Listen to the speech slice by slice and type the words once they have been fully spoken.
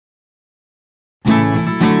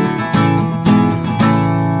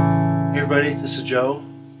everybody, this is Joe.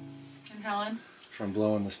 And Helen. From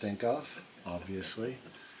Blowing the Stink Off, obviously.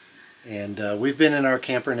 And we've been in our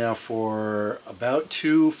camper now for about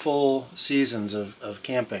 2 full seasons of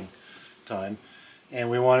camping time. And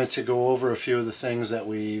we wanted to go over a few of the things that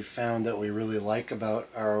we found that we really like about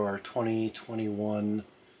our 2021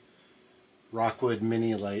 Rockwood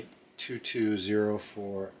Mini Lite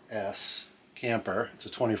 2204S camper. It's a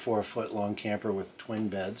 24-foot long camper with twin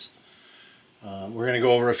beds. We're going to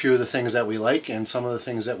go over a few of the things that we like and some of the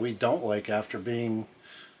things that we don't like after being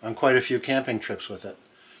on quite a few camping trips with it.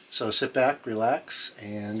 So sit back, relax,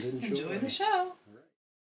 and enjoy the show.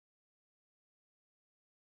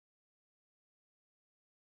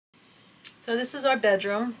 So this is our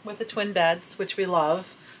bedroom with the twin beds, which we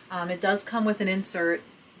love. It does come with an insert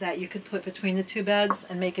that you could put between the 2 beds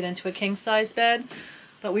and make it into a king-size bed,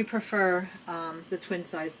 but we prefer the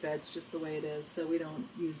twin-size beds just the way it is, so we don't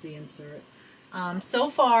use the insert. So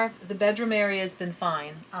far, the bedroom area has been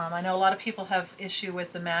fine. I know a lot of people have issue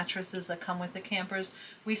with the mattresses that come with the campers.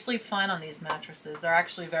 We sleep fine on these mattresses. They're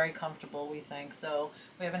actually very comfortable, we think, so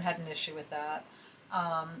we haven't had an issue with that.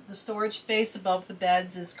 The storage space above the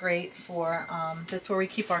beds is great for, that's where we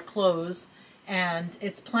keep our clothes, and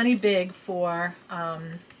it's plenty big for,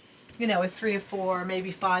 you know, a 3 or 4,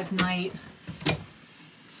 maybe 5 night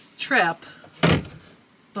trip.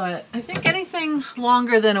 But I think anything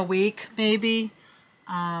longer than a week, maybe,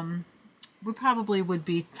 we probably would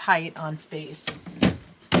be tight on space.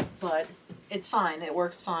 But it's fine. It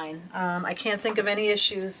works fine. I can't think of any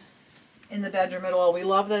issues in the bedroom at all. We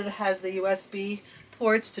love that it has the USB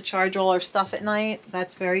ports to charge all our stuff at night.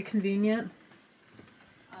 That's very convenient.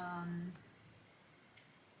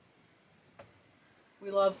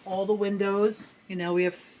 We love all the windows. You know, we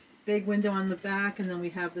have big window on the back, and then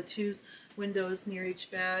we have the 2 windows near each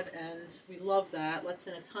bed, and we love that. Lets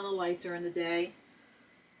in a ton of light during the day,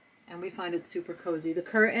 and we find it super cozy. The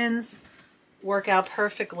curtains work out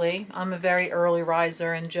perfectly. I'm a very early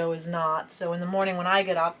riser and Joe is not, so in the morning when I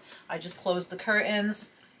get up, I just close the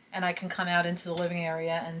curtains and I can come out into the living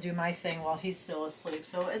area and do my thing while he's still asleep.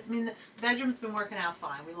 So I mean, the bedroom's been working out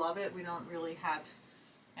fine. We love it. We don't really have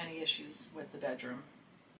any issues with the bedroom.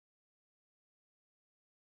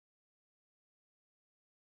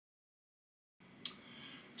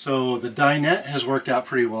 So the dinette has worked out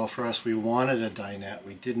pretty well for us. We wanted a dinette.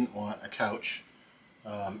 We didn't want a couch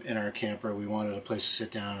in our camper. We wanted a place to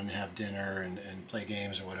sit down and have dinner and play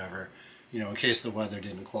games or whatever, you know, in case the weather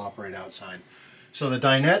didn't cooperate outside. So the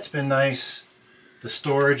dinette's been nice. The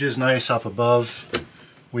storage is nice up above.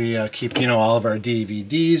 We keep, you know, all of our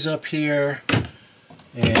DVDs up here.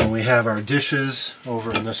 And we have our dishes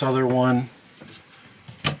over in this other one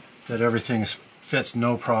that everything fits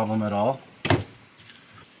no problem at all.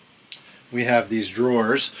 We have these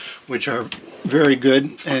drawers, which are very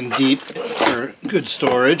good and deep for good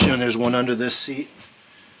storage, and there's one under this seat,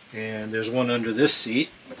 and there's one under this seat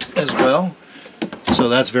as well. So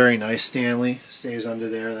that's very nice. Stanley stays under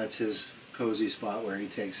there. That's his cozy spot where he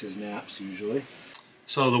takes his naps usually.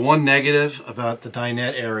 So the one negative about the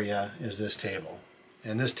dinette area is this table.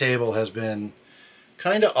 And this table has been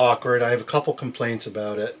kind of awkward. I have a couple complaints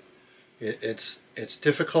about it. It's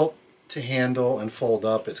difficult to handle and fold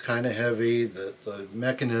up. It's kind of heavy. The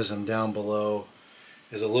mechanism down below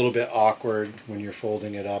is a little bit awkward when you're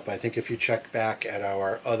folding it up. I think if you check back at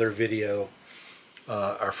our other video,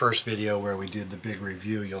 our first video where we did the big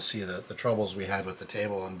review, you'll see the troubles we had with the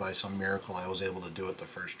table, and by some miracle I was able to do it the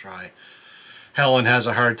first try. Helen has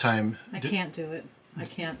a hard time. I can't do it. I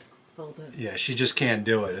can't fold it. Yeah, she just can't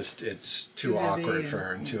do it. It's too awkward for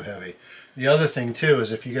her and too heavy. The other thing too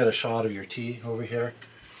is if you get a shot of your tea over here,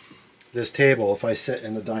 this table, if I sit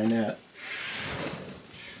in the dinette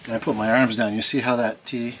and I put my arms down, you see how that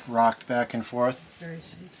tea rocked back and forth? Very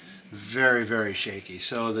shaky. Very, very shaky.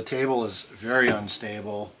 So the table is very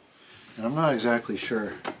unstable, and I'm not exactly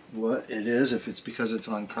sure what it is, if it's because it's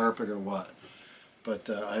on carpet or what. But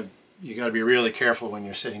you got to be really careful when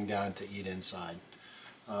you're sitting down to eat inside.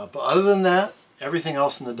 But other than that, everything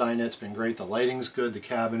else in the dinette's been great. The lighting's good. The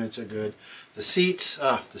cabinets are good. The seats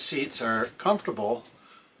are comfortable,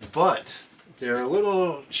 but they're a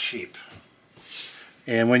little cheap.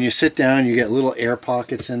 And when you sit down, you get little air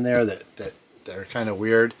pockets in there that are kind of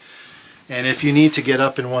weird. And if you need to get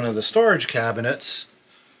up in one of the storage cabinets,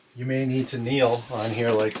 you may need to kneel on here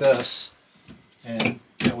like this and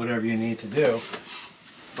get whatever you need to do.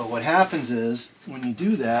 But what happens is, when you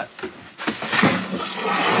do that,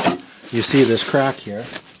 you see this crack here.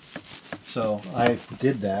 So I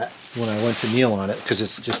did that when I went to kneel on it, because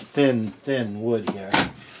it's just thin wood here.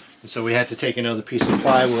 And so we had to take another piece of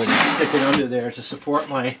plywood and stick it under there to support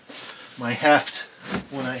my heft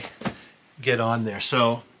when I get on there.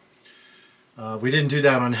 So we didn't do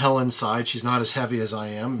that on Helen's side. She's not as heavy as I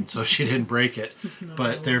am, and so she didn't break it. No.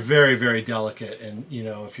 But they're very, very delicate, and you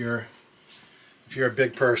know, if you're a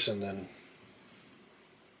big person, then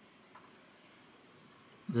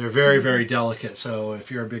they're very, very delicate. So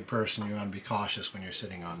if you're a big person, you want to be cautious when you're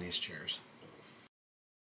sitting on these chairs.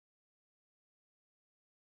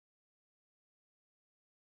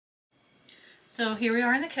 So here we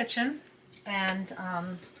are in the kitchen, and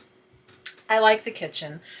I like the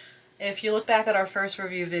kitchen. If you look back at our first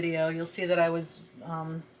review video, you'll see that I was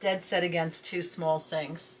dead set against 2 small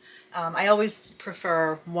sinks. I always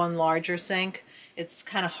prefer one larger sink. It's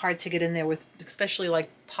kind of hard to get in there with, especially like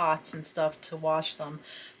pots and stuff, to wash them.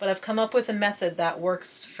 But I've come up with a method that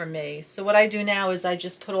works for me. So what I do now is I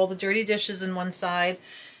just put all the dirty dishes in one side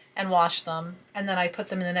and wash them, and then I put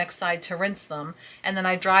them in the next side to rinse them, and then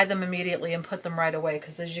I dry them immediately and put them right away,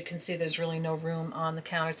 because as you can see, there's really no room on the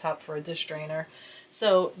countertop for a dish drainer.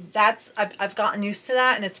 So that's, I've gotten used to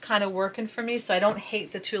that, and it's kind of working for me, so I don't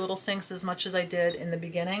hate the 2 little sinks as much as I did in the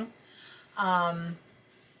beginning. You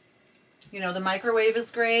know, the microwave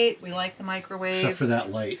is great. We like the microwave. Except for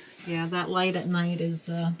that light. Yeah, that light at night is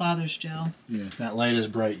bothers Joe. Yeah, if that light is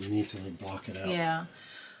bright, you need to block it out. Yeah.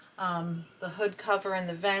 The hood cover and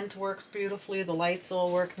the vent works beautifully. The lights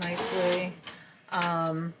all work nicely.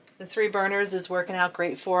 The 3 burners is working out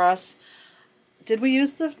great for us. Did we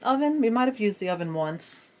use the oven? We might have used the oven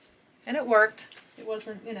once. And it worked. It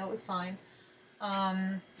wasn't, you know, it was fine.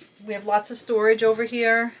 We have lots of storage over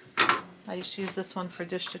here. I just use this one for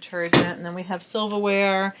dish detergent. And then we have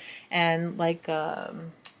silverware and like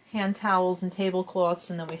hand towels and tablecloths,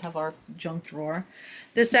 and then we have our junk drawer.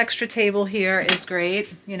 This extra table here is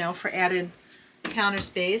great, you know, for added counter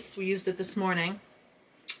space. We used it this morning.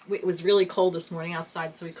 It was really cold this morning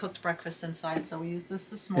outside, so we cooked breakfast inside, so we used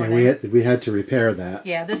this morning. And we had to repair that.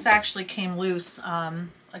 Yeah, this actually came loose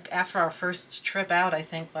like after our first trip out, I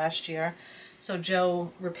think, last year. So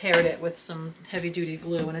Joe repaired it with some heavy-duty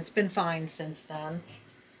glue, and it's been fine since then.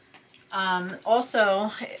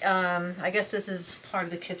 Also, I guess this is part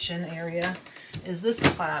of the kitchen area, is this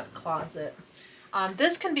closet.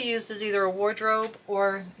 This can be used as either a wardrobe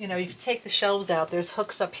or, you know, you can take the shelves out. There's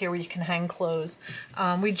hooks up here where you can hang clothes.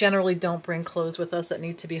 We generally don't bring clothes with us that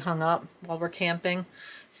need to be hung up while we're camping.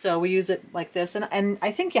 So we use it like this. And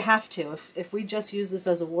I think you have to. If we just use this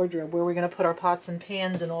as a wardrobe, where we're going to put our pots and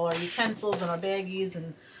pans and all our utensils and our baggies,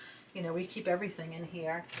 and, you know, we keep everything in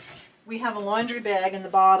here. We have a laundry bag in the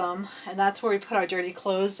bottom, and that's where we put our dirty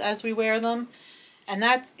clothes as we wear them. And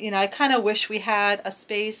that's, you know, I kind of wish we had a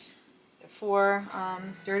space for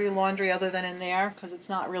dirty laundry other than in there, because it's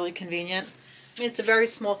not really convenient. I mean, it's a very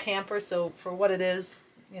small camper, so for what it is,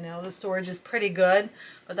 you know, the storage is pretty good,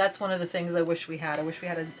 but that's one of the things I wish we had. I wish we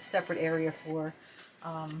had a separate area for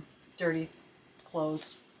dirty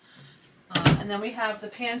clothes. And then we have the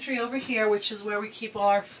pantry over here, which is where we keep all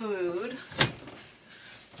our food.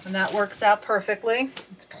 And that works out perfectly.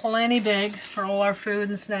 It's plenty big for all our food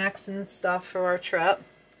and snacks and stuff for our trip.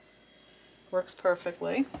 Works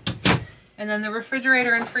perfectly. And then the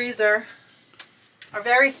refrigerator and freezer are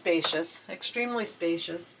very spacious, extremely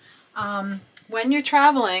spacious. When you're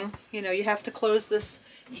traveling, you know, you have to close this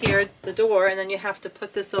here, the door, and then you have to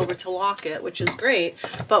put this over to lock it, which is great.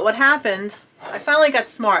 But what happened, I finally got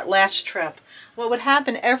smart last trip. What would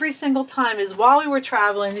happen every single time is while we were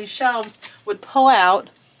traveling, these shelves would pull out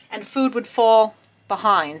and food would fall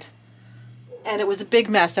behind. And it was a big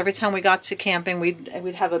mess. Every time we got to camping,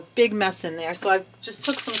 we'd have a big mess in there. So I just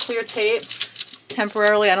took some clear tape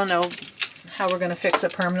temporarily. I don't know how we're going to fix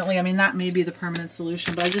it permanently. I mean, that may be the permanent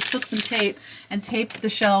solution, but I just took some tape and taped the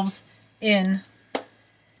shelves in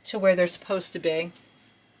to where they're supposed to be.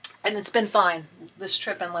 And it's been fine. This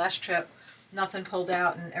trip and last trip, nothing pulled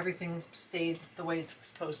out and everything stayed the way it's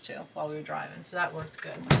supposed to while we were driving. So that worked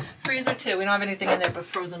good. Freezer too. We don't have anything in there but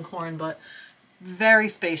frozen corn, but very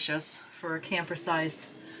spacious for a camper-sized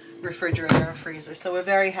refrigerator and freezer. So we're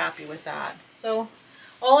very happy with that. So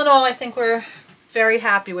all in all, I think we're very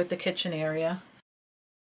happy with the kitchen area.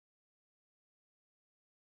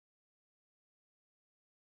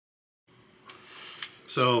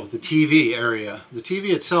 So the TV area. The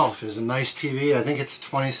TV itself is a nice TV. I think it's a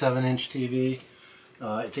 27-inch TV.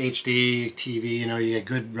 It's HD TV. You know, you get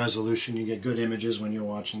good resolution. You get good images when you're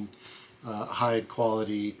watching high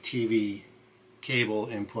quality TV cable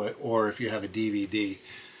input, or if you have a DVD.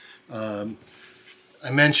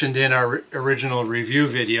 I mentioned in our original review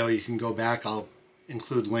video, you can go back, I'll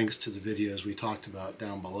include links to the videos we talked about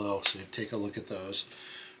down below, so you take a look at those.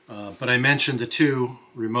 But I mentioned the 2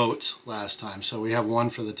 remotes last time. So we have one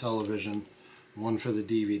for the television, one for the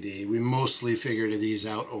DVD. We mostly figured these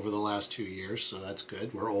out over the last 2 years, so that's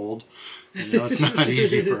good. We're old. You know, it's not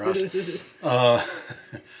easy for us.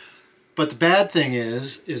 But the bad thing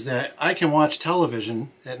is that I can watch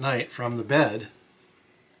television at night from the bed,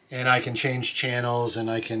 and I can change channels, and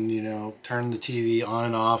I can, you know, turn the TV on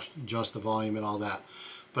and off, adjust the volume and all that.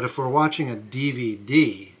 But if we're watching a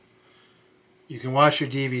DVD, you can watch your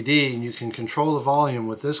DVD and you can control the volume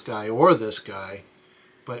with this guy or this guy,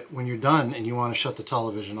 but when you're done and you want to shut the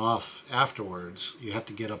television off afterwards, you have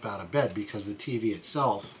to get up out of bed because the TV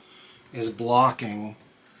itself is blocking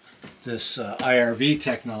this IRV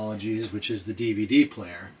technologies, which is the DVD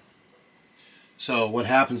player. So what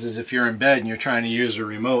happens is if you're in bed and you're trying to use a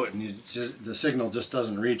remote and the signal just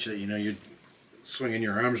doesn't reach it, you know, you're swinging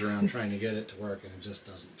your arms around trying to get it to work and it just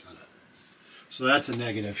doesn't cut it. So that's a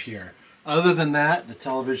negative here. Other than that, the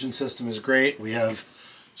television system is great. We have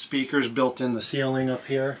speakers built in the ceiling up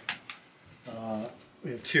here.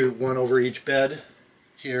 We have two, one over each bed,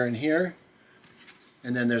 here and here.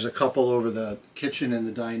 And then there's a couple over the kitchen and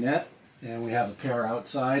the dinette. And we have a pair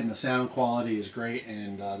outside, and the sound quality is great,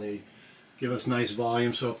 and they give us nice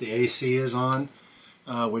volume. So if the AC is on,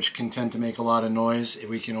 which can tend to make a lot of noise,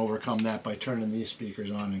 we can overcome that by turning these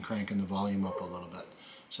speakers on and cranking the volume up a little bit.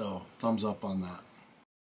 So thumbs up on that.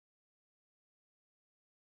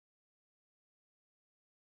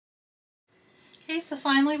 Okay, so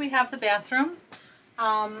finally we have the bathroom.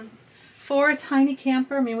 For a tiny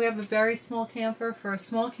camper, I mean, we have a very small camper. For a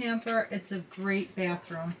small camper, it's a great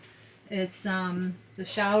bathroom. It's the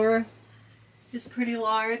shower is pretty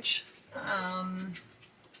large.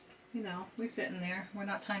 You know, we fit in there. We're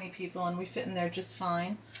not tiny people, and we fit in there just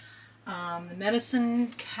fine. The medicine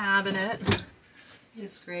cabinet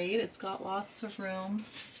is great. It's got lots of room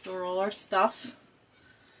to store all our stuff.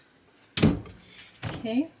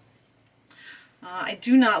 Okay. I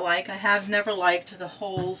do not like, I have never liked the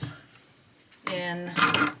holes in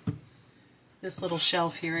this little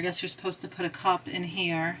shelf here. I guess you're supposed to put a cup in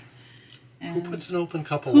here. And who puts an open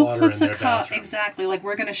cup of water in their bathroom? Exactly, like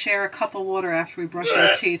we're going to share a cup of water after we brush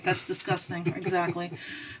our teeth. That's disgusting. Exactly.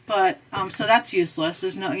 But, so that's useless.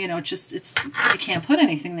 There's no, you know, just, it's, you can't put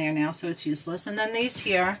anything there now, so it's useless. And then these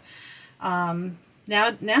here,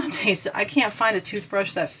 nowadays, I can't find a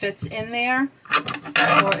toothbrush that fits in there,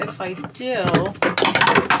 or if I do,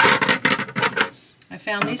 I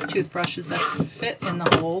found these toothbrushes that fit in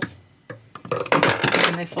the holes,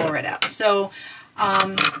 and they fall right out. So,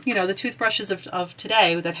 you know, the toothbrushes of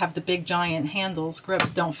today that have the big giant handles,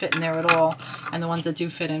 grips, don't fit in there at all, and the ones that do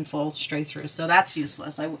fit in fall straight through, so that's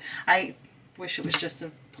useless. I wish it was just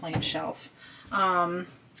a plain shelf.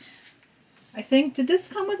 I think, did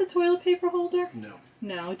this come with a toilet paper holder? No.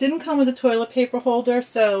 No, it didn't come with a toilet paper holder,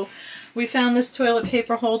 so we found this toilet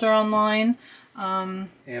paper holder online.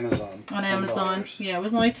 Amazon. On Amazon. $10. Yeah, it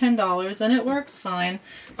was only $10, and it works fine.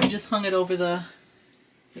 We just hung it over the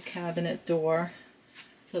cabinet door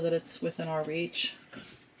so that it's within our reach.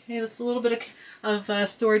 Okay, there's a little bit of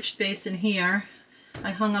storage space in here. I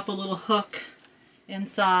hung up a little hook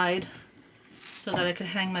inside so that I could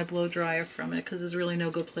hang my blow dryer from it, because there's really no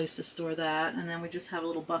good place to store that. And then we just have a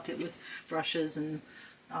little bucket with brushes and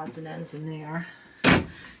odds and ends in there.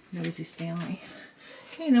 Nosy Stanley.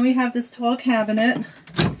 Okay, and then we have this tall cabinet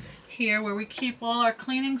here where we keep all our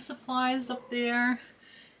cleaning supplies up there.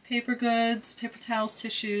 Paper goods, paper towels,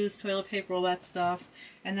 tissues, toilet paper, all that stuff.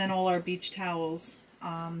 And then all our beach towels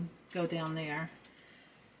go down there.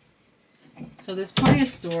 So there's plenty of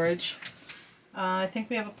storage. I think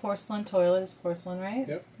we have a porcelain toilet. It's porcelain, right?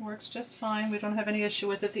 Yep. Works just fine. We don't have any issue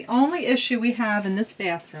with it. The only issue we have in this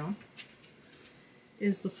bathroom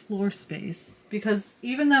is the floor space. Because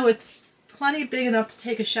even though it's plenty big enough to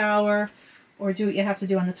take a shower or do what you have to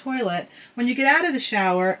do on the toilet, when you get out of the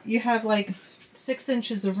shower, you have like 6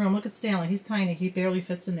 inches of room. Look at Stanley. He's tiny. He barely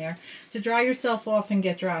fits in there. To dry yourself off and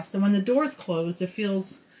get dressed. And when the door's closed, it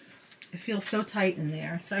feels so tight in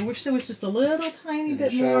there. So I wish there was just a little tiny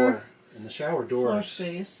bit more. And the shower doors, floor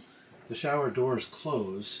space. The shower doors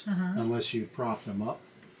close unless you prop them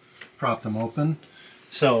open.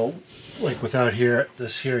 So, like without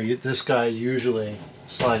this guy usually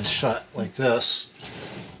slides shut like this,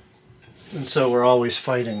 and so we're always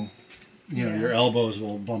fighting. You know, your elbows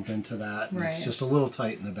will bump into that. And it's just a little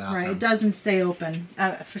tight in the bathroom. Right, it doesn't stay open.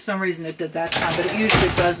 For some reason it did that time, but it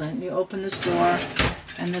usually doesn't. You open this door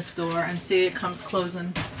and see it comes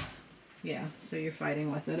closing. Yeah, so you're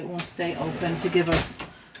fighting with it. It won't stay open to give us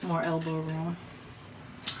more elbow room.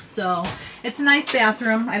 So, it's a nice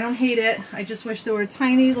bathroom. I don't hate it. I just wish there were a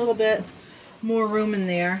tiny little bit more room in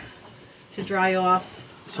there to dry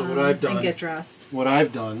off so what I've done, and get dressed. What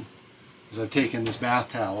I've done is I've taken this bath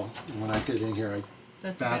towel, and when I get in here,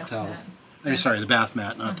 That's bath towel. mat. I'm sorry, the bath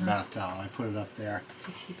mat, not the bath towel. I put it up there.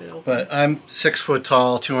 To keep it open. But I'm 6 foot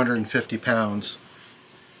tall, 250 pounds,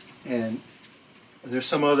 and there's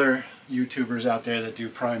some other YouTubers out there that do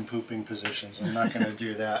prime pooping positions. I'm not going to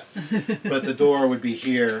do that. But the door would be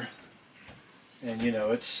here, and you know,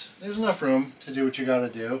 there's enough room to do what you got to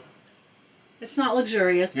do. It's not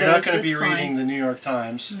luxurious. You're not going to be reading the New York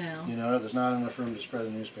Times. No. You know, there's not enough room to spread a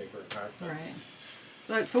newspaper. Right.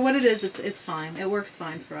 But for what it is, it's fine. It works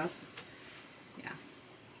fine for us. Yeah.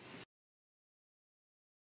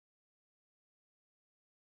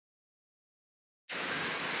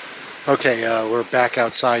 Okay, we're back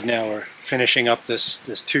outside now. We're finishing up this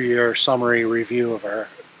 2-year summary review of our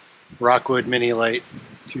Rockwood Mini Lite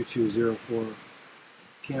 2204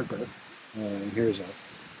 camper. And here's a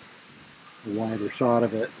wider shot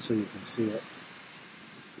of it so you can see it.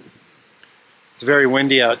 It's very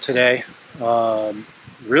windy out today.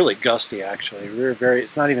 Really gusty, actually.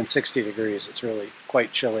 It's not even 60 degrees. It's really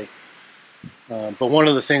quite chilly. But one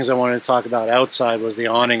of the things I wanted to talk about outside was the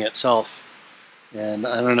awning itself. And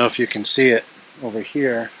I don't know if you can see it over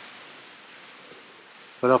here,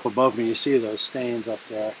 but up above me you see those stains up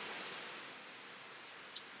there.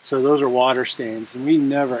 So those are water stains, and we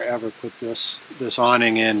never ever put this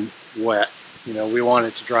awning in wet. You know, we want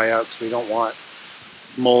it to dry out because we don't want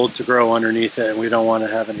mold to grow underneath it, and we don't want to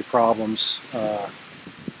have any problems,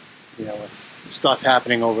 you know, with stuff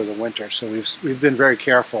happening over the winter. So we've been very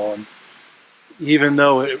careful, and even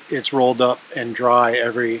though it's rolled up and dry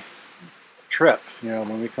every trip, you know,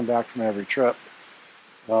 when we come back from every trip,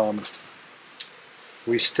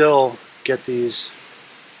 we still get these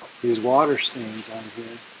water stains on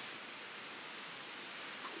here.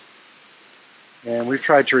 And we've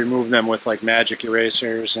tried to remove them with like magic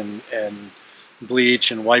erasers and bleach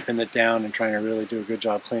and wiping it down and trying to really do a good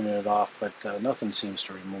job cleaning it off, but nothing seems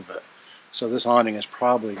to remove it. So this awning is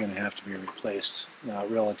probably going to have to be replaced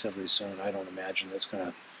relatively soon. I don't imagine it's going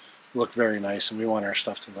to look very nice, and we want our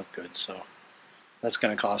stuff to look good. So that's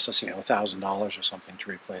going to cost us, you know, $1,000 or something to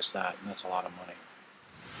replace that, and that's a lot of money.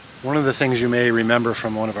 One of the things you may remember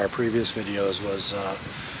from one of our previous videos was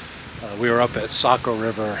we were up at Saco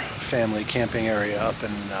River Family Camping Area up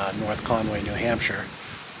in North Conway, New Hampshire.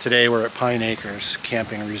 Today we're at Pine Acres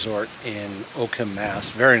Camping Resort in Oakham,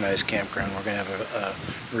 Mass. Very nice campground. We're going to have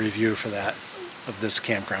a review for that, of this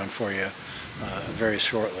campground for you very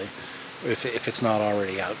shortly. If it's not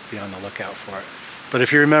already out, be on the lookout for it. But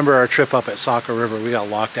if you remember our trip up at Saco River, we got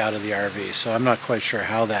locked out of the RV, so I'm not quite sure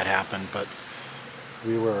how that happened, but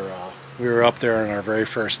we were up there on our very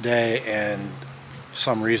first day, and for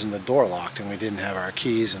some reason the door locked, and we didn't have our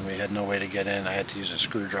keys, and we had no way to get in. I had to use a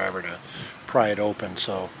screwdriver to pry it open.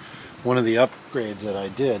 So one of the upgrades that I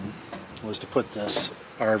did was to put this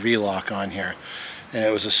RV lock on here, and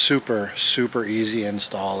it was a super easy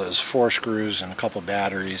install. It was 4 screws and a couple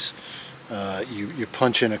batteries. You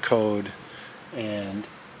punch in a code, and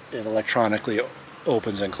it electronically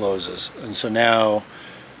opens and closes. And so now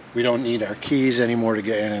we don't need our keys anymore to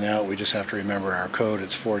get in and out. We just have to remember our code.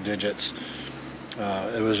 It's 4 digits.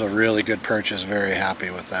 It was a really good purchase. Very happy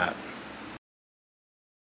with that.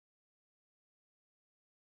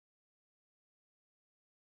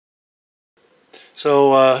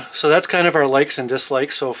 So that's kind of our likes and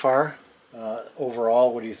dislikes so far.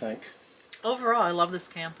 Overall, what do you think? Overall, I love this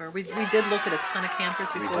camper. We did look at a ton of campers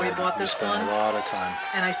before we bought this one. We spent a lot of time.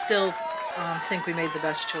 And I still think we made the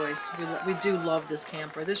best choice. We do love this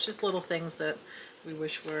camper. There's just little things that we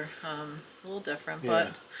wish were a little different,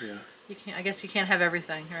 but you can't. I guess you can't have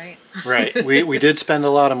everything, right? Right. We did spend a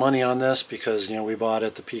lot of money on this because, you know, we bought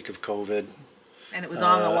at the peak of COVID. And it was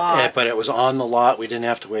on the lot. But it was on the lot. We didn't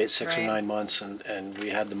have to wait 6 or 9 months, and we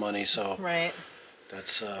had the money. So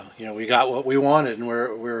that's you know, we got what we wanted, and we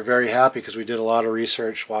were very happy because we did a lot of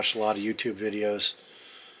research, watched a lot of YouTube videos,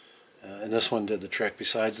 and this one did the trick.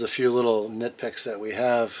 Besides the few little nitpicks that we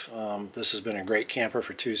have, this has been a great camper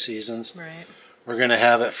for 2 seasons. Right. We're going to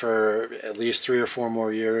have it for at least 3 or 4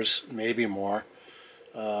 more years, maybe more.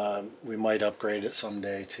 We might upgrade it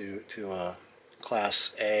someday to a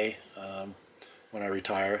Class A when I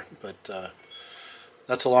retire, but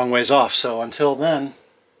that's a long ways off. So until then,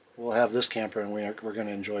 we'll have this camper, and we're going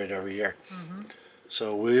to enjoy it every year.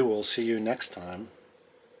 So we will see you next time.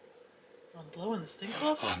 On blowing the stink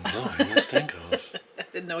off? On blowing the stink off. I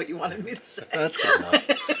didn't know what you wanted me to say. That's good enough.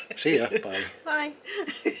 See ya. Bye. Bye.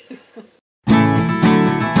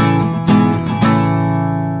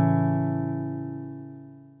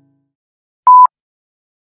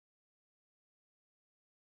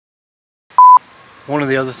 One of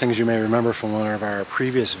the other things you may remember from one of our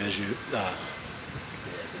previous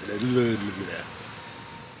blah, blah, blah.